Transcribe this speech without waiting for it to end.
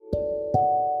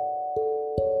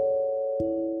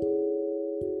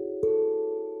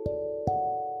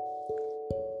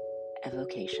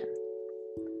Location.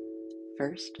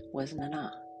 First was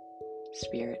Nanna,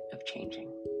 spirit of changing,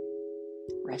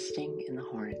 resting in the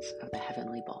horns of the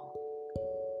heavenly bull,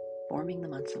 forming the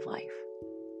months of life,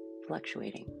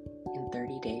 fluctuating in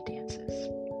 30-day dances.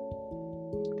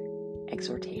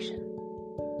 Exhortation.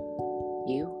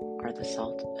 You are the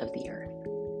salt of the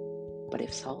earth, but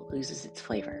if salt loses its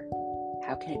flavor,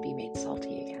 how can it be made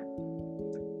salty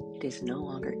again? It is no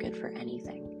longer good for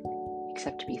anything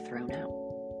except to be thrown out.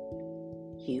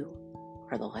 You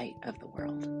are the light of the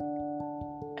world.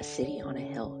 A city on a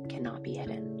hill cannot be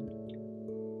hidden.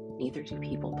 Neither do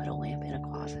people put a lamp in a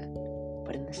closet,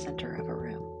 but in the center of a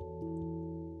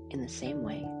room. In the same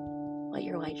way, let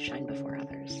your light shine before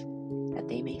others, that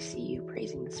they may see you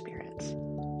praising the spirits,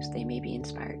 so they may be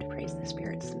inspired to praise the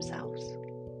spirits themselves.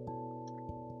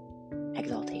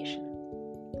 Exaltation.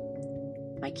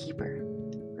 My keeper,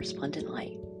 resplendent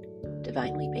light,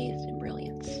 divinely bathed in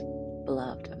brilliance,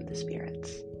 beloved of the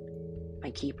spirits.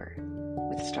 My keeper,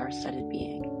 with star-studded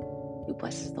being, who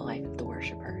blesses the life of the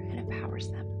worshiper and empowers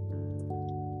them.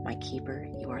 My keeper,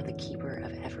 you are the keeper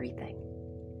of everything.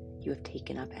 You have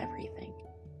taken up everything.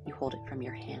 You hold it from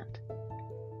your hand.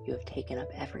 You have taken up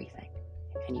everything,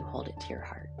 and you hold it to your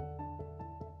heart.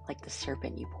 Like the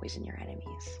serpent, you poison your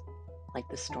enemies. Like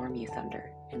the storm, you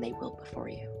thunder, and they wilt before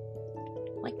you.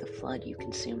 Like the flood, you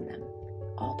consume them,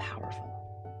 all-powerful.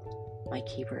 My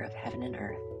keeper of heaven and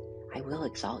earth, I will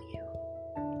exalt you.